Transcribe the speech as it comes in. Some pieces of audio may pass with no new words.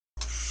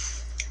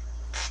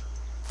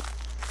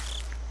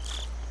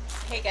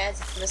Hey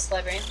guys, it's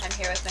TheMissCelebrian. I'm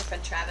here with my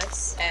friend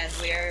Travis, and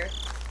we're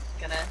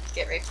gonna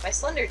get raped by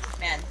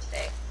Slenderman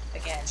today.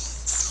 Again.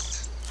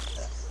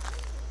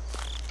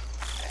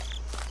 Alright.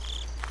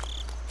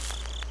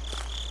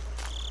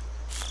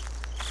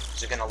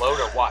 Is it gonna load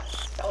or what?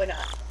 Probably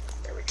not.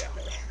 There we go.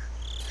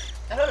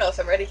 I don't know if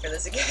I'm ready for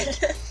this again.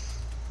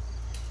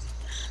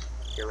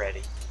 You're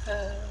ready.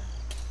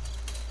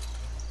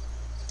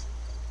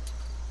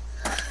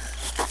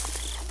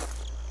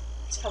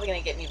 It's probably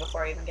gonna get me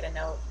before I even get a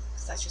note,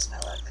 because that's just my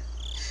luck.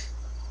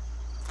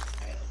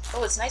 Alright.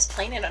 Oh, it's nice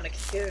playing it on a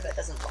computer that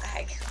doesn't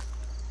lag.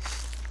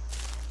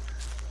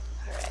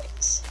 Alright,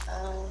 let's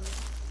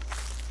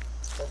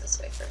go this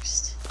way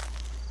first.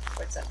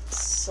 Towards that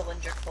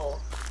cylindrical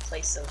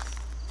place of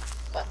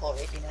butthole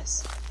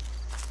rapiness.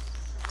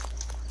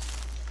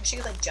 I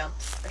should like jump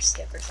or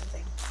skip or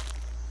something.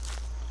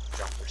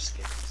 Jump or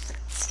skip.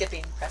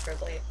 Skipping,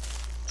 preferably,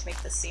 to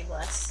make this seem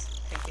less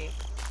creepy.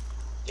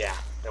 Yeah,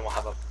 then we'll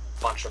have a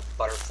bunch of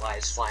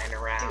butterflies flying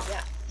around. Dude,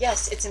 yeah.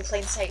 Yes, it's in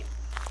plain sight.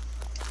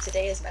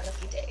 Today is my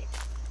lucky day.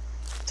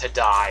 To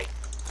die.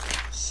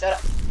 Shut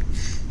up.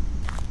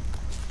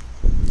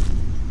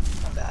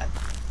 Oh god.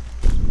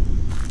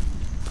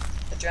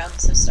 The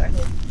drums have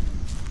started.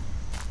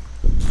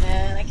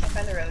 And I can't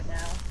find the road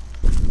now.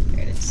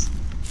 There it is.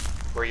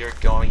 Where you're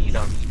going, you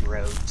don't need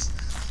roads.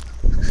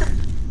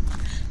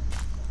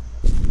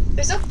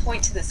 There's no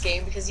point to this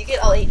game because you get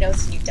all 8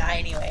 notes and you die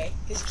anyway,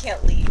 because you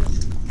can't leave.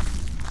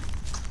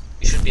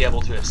 You should be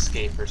able to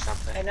escape or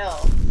something. I know.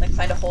 Like,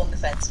 find a hole in the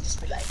fence and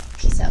just be like,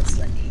 peace out,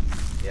 Slendy.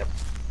 Yep.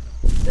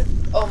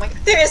 Oh my god.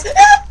 There he is!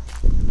 Ah!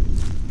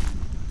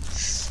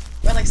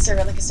 Run like a sir,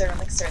 run like a sir, run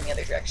like a sir in the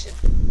other direction.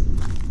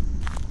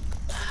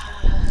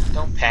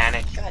 Don't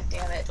panic. God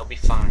damn it. You'll be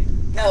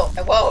fine. No,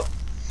 I won't.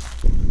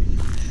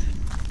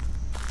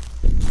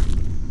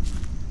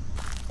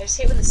 I just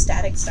hate when the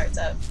static starts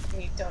up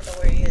and you don't know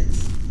where he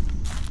is.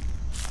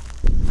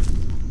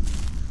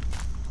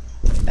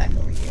 Get back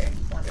over here.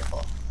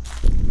 Wonderful.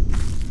 I'm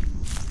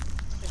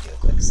gonna do a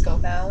quick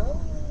scope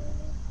out.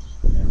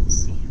 I don't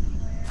see him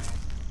anywhere.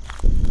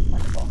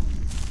 Wonderful.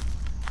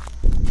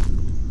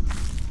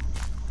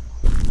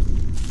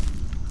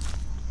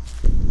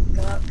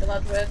 Come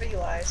out wherever you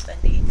are,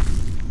 Spendy.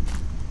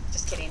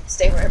 Just kidding.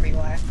 Stay wherever you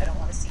are. I don't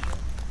want to see you.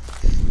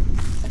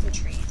 Fucking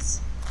trees.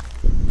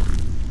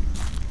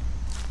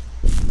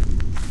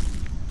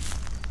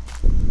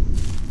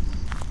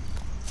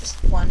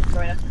 Just one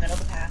growing up in the middle of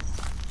the path.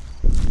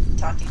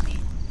 Taunting me.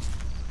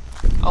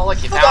 Oh,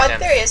 look, you Oh found god, him.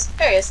 there he is.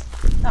 There he is.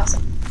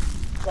 Awesome.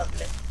 Loved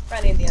it.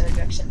 Running in the other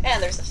direction.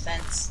 And there's a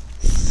fence.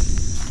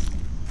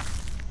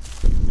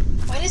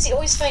 Why does he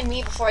always find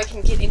me before I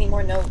can get any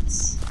more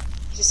notes?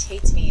 He just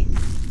hates me.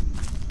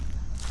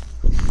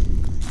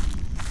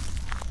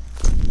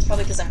 It's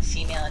probably because I'm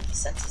female and he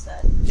senses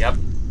that. Yep.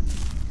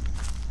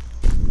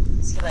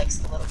 Because he likes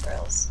the little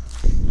girls.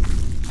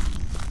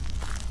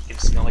 You can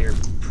smell your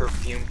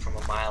perfume from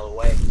a mile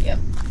away. Yep.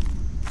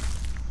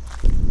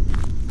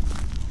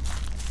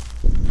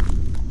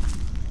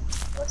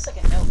 Looks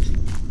like a note.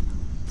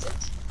 Is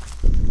it?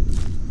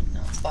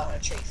 No, it's bottom of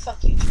a tree.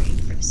 Fuck you, tree,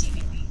 for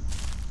deceiving me.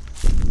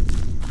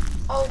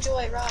 Oh,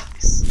 joy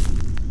rocks.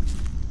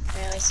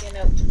 And I see a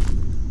note.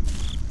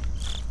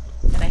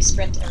 And I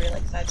sprint every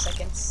like 5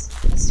 seconds.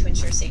 That's to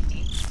ensure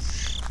safety.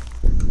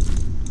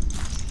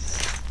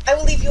 I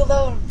will leave you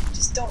alone.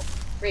 Just don't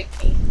rape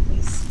me,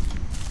 please.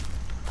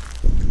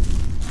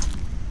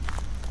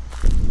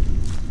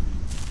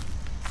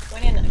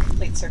 Going in a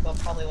complete circle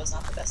probably was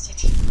not the best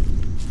idea.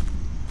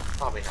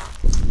 Probably not.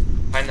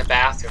 Find the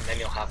bathroom, then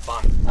you'll have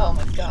fun. Oh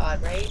my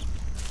god, right?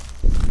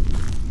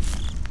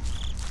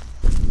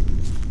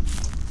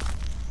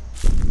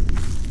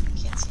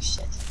 Can't see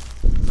shit.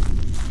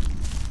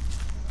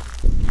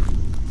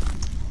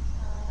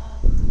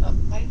 Oh,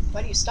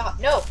 why do you stop?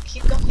 No!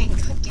 Keep going!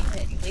 God damn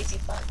it, you lazy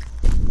fuck.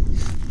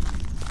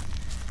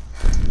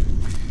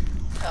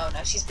 Oh,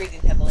 now she's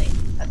breathing heavily.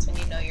 That's when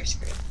you know you're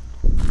screwed.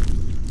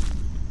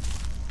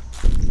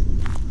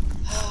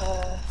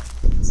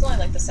 It's only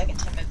like the second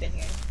time I've been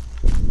here.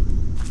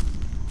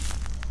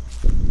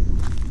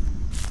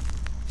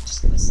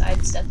 Just gonna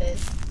sidestep it.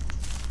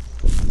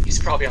 He's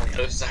probably on the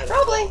other side of the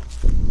Probably! wall.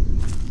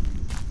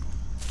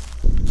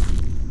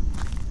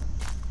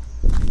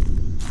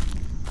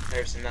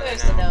 There's another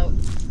There's note. the note.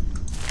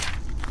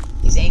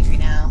 He's angry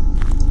now.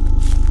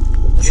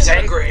 He's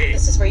angry!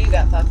 This is where you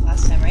got fucked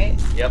last time, right?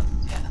 Yep.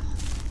 Yeah.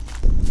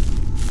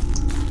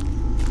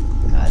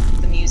 God,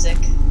 the music,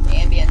 the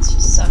ambience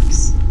just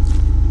sucks.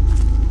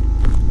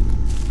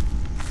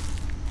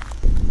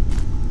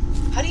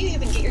 How do you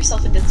even get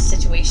yourself into the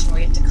situation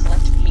where you have to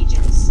collect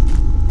pages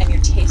and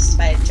you're chased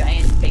by a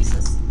giant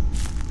faceless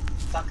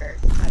fucker?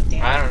 God damn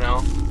it. I don't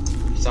know.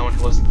 Someone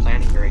who wasn't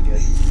planning very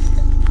good.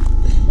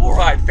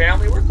 Alright,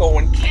 family, we're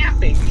going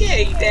camping.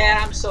 Yay,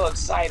 Dad, I'm so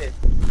excited.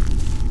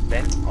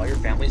 Then, all your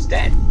family's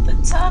dead. The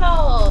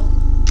tunnel!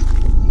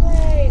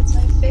 Yay, it's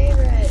my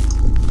favorite.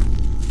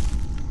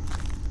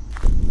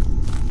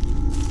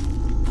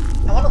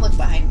 I want to look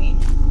behind me.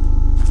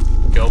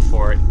 Go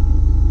for it.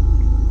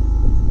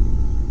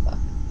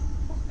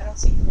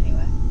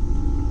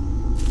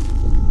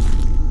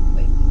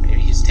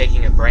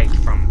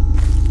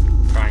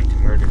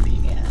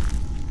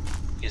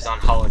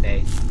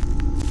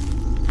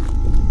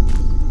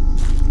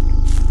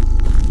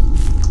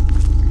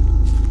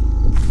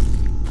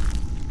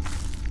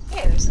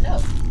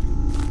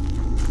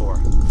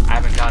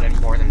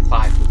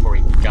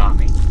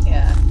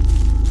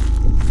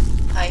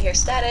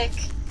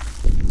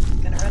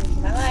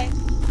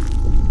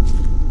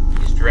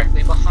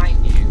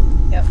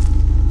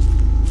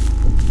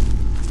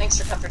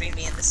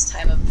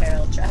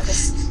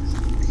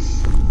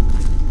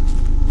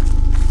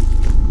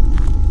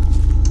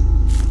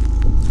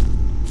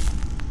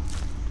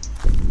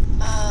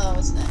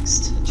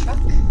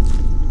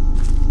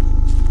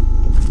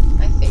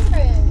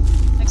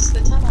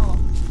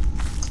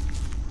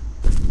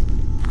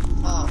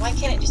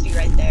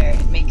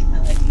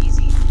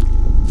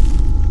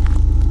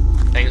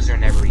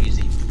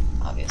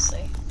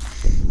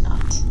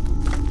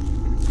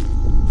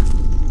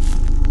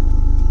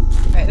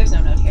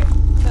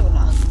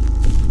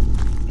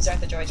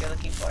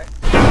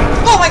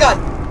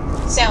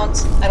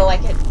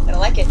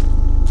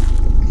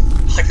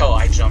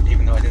 jumped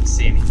even though I didn't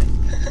see anything.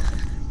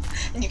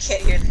 And you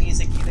can't hear the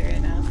music either right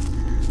now.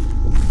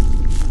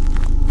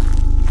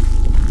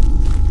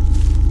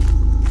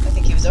 I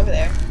think he was over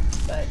there,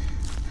 but...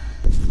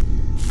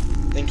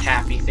 Think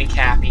happy, think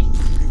happy.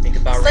 Think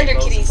about Slender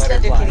rainbows kitty, and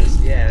Slender butterflies.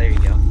 kitty. Yeah, there you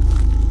go.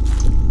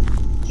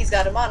 He's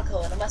got a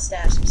monocle and a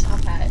mustache and a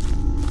top hat.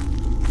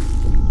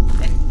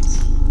 And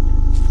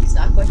he's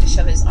not going to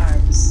shove his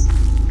arms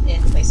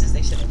in places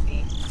they shouldn't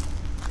be.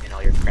 In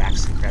all your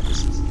cracks and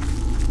crevices.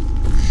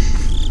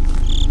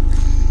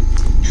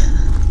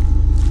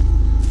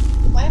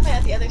 Why am I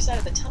at the other side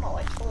of the tunnel?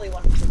 I totally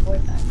wanted to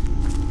avoid that.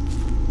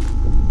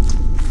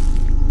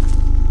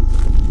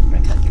 I'm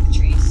gonna cut through the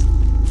trees.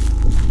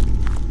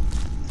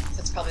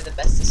 That's probably the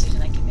best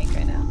decision I can make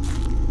right now.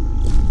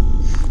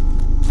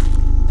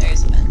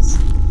 There's a fence.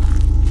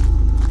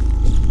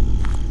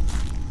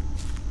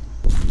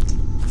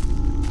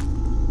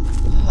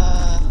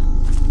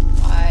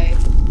 Why?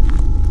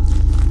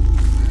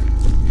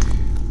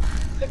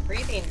 Quit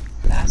breathing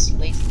fast, you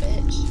lazy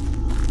bitch.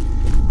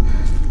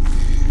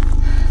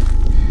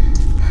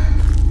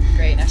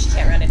 Great, now she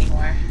can't run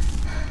anymore.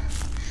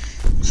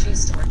 She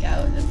needs to work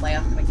out and lay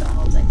off the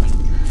McDonald's, I think.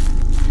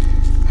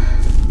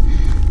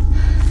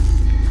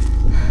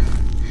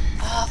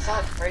 Oh,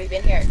 fuck, I've already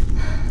been here.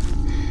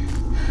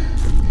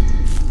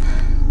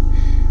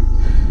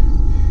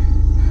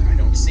 I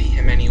don't see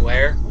him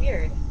anywhere.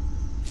 Weird.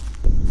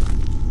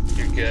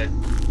 You're good.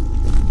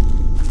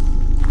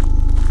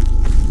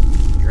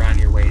 You're on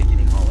your way to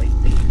getting all 8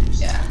 pages.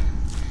 Yeah.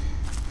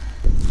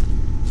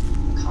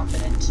 I'm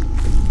confident.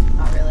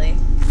 Not really.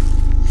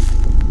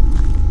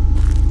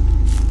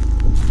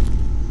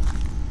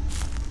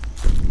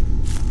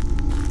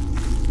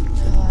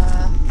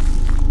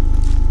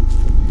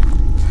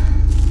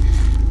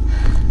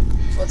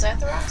 Was I at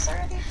the rocks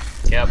already?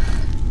 Yep.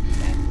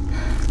 Okay.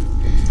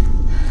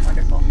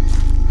 Wonderful.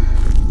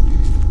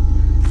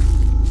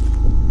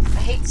 I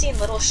hate seeing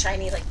little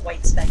shiny, like,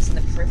 white specks in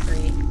the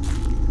periphery.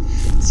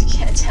 So you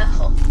can't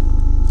tell.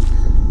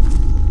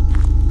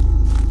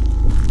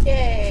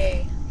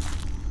 Yay!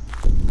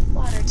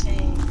 Water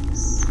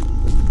tanks.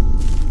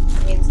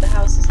 That means the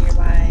house is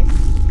nearby.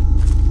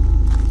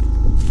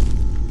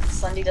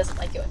 Slendy doesn't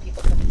like it when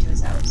people come into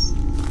his house.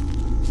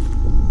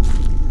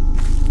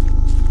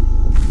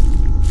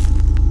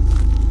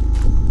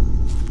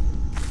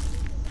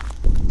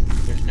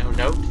 There's no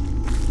note.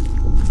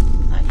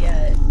 Not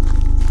yet.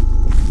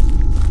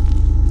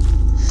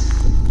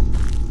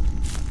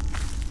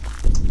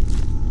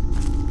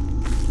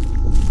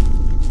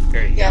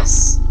 There you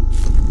Yes. go.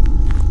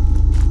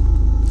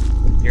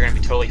 You're gonna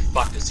be totally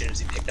fucked as soon as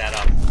you pick that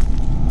up.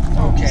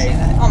 Don't Okay. say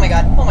that. Oh my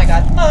god. Oh my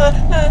god.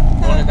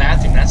 Go in the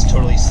bathroom, that's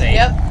totally safe.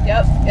 Yep.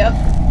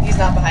 He's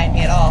not behind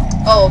me at all.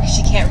 Oh,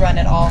 she can't run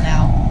at all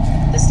now.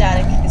 The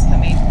static is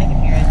coming. I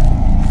can hear it.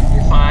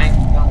 You're fine.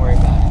 Don't worry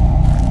about it.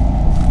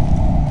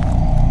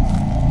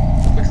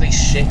 Quickly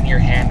shit in your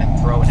hand and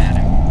throw it at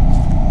him.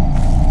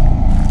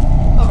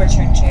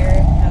 Overturned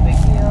chair. No big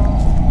deal.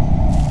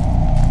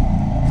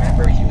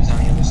 Remember, he was on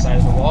the other side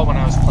of the wall when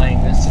I was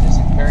playing this. It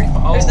isn't very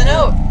far. Oh, There's the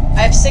note.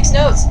 I have 6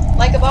 notes.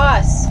 Like a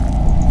boss.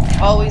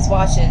 Always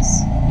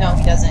watches. No,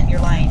 he doesn't. You're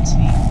lying to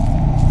me.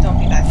 Don't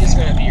be back He's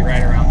here. gonna be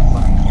right around the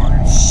fucking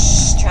corner.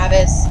 Shh,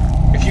 Travis.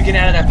 If you get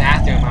out of that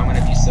bathroom, I'm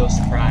gonna be so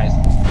surprised.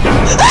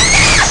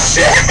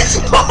 Shit!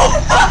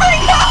 Oh my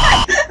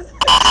god!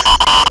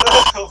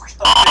 Oh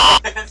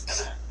god.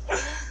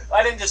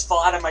 I didn't just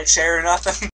fall out of my chair or nothing.